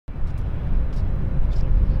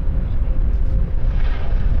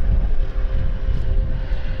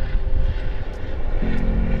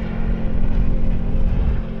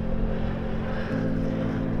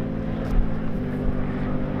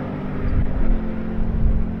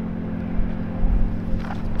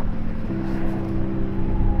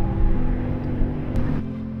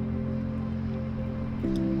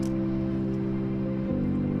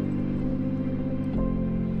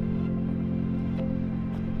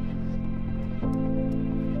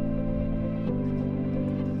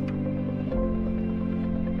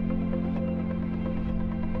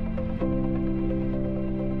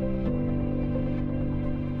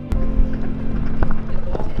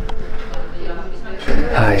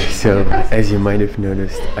Hi, so as you might have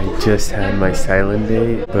noticed, I just had my silent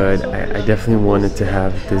day, but I definitely wanted to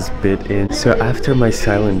have this bit in. So after my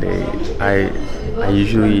silent day, I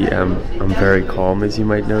usually I'm very calm, as you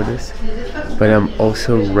might notice, but I'm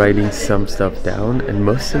also writing some stuff down, and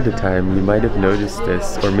most of the time you might have noticed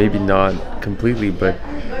this, or maybe not completely, but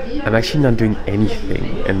I'm actually not doing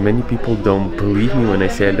anything, and many people don't believe me when I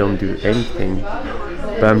say I don't do anything,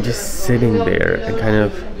 but I'm just sitting there and kind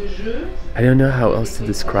of, I don't know how else to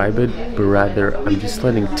describe it, but rather I'm just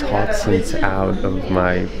letting toxins out of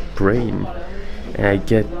my brain. And I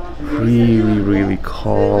get really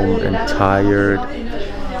calm and tired.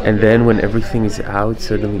 And then when everything is out,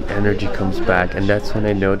 suddenly energy comes back. And that's when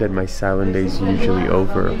I know that my silent day is usually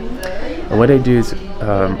over. And what I do is,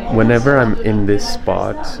 whenever I'm in this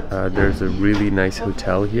spot, there's a really nice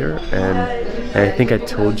hotel here, and I think I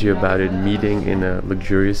told you about it. Meeting in a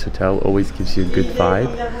luxurious hotel always gives you a good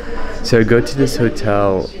vibe. So I go to this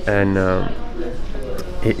hotel, and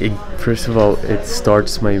first of all, it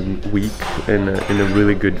starts my week in a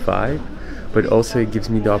really good vibe, but also it gives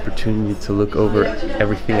me the opportunity to look over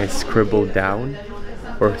everything I scribbled down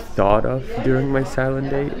or thought of during my silent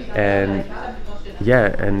day, and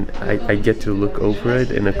yeah, and I get to look over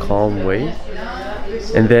it in a calm way.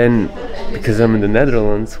 And then, because I'm in the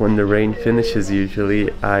Netherlands, when the rain finishes,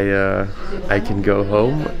 usually I can go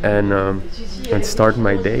home and start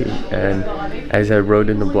my day. And as I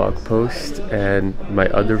wrote in the blog post and my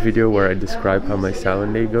other video where I describe how my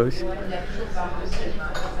silent day goes,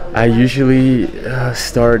 I usually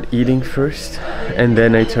start eating first, and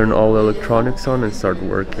then I turn all electronics on and start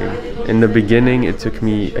working. In the beginning, it took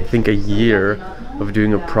me, I think, a year of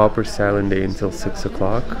doing a proper silent day until 6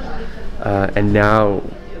 o'clock, and now,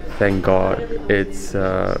 thank God, it's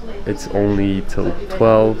only till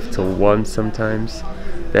 12, till 1 sometimes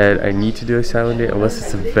that I need to do a silent day, unless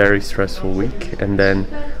it's a very stressful week, and then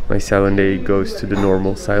my silent day goes to the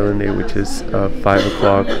normal silent day, which is 5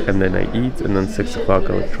 o'clock, and then I eat, and then 6 o'clock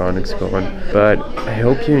electronics go on. But I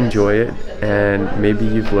hope you enjoy it, and maybe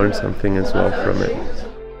you've learned something as well from it.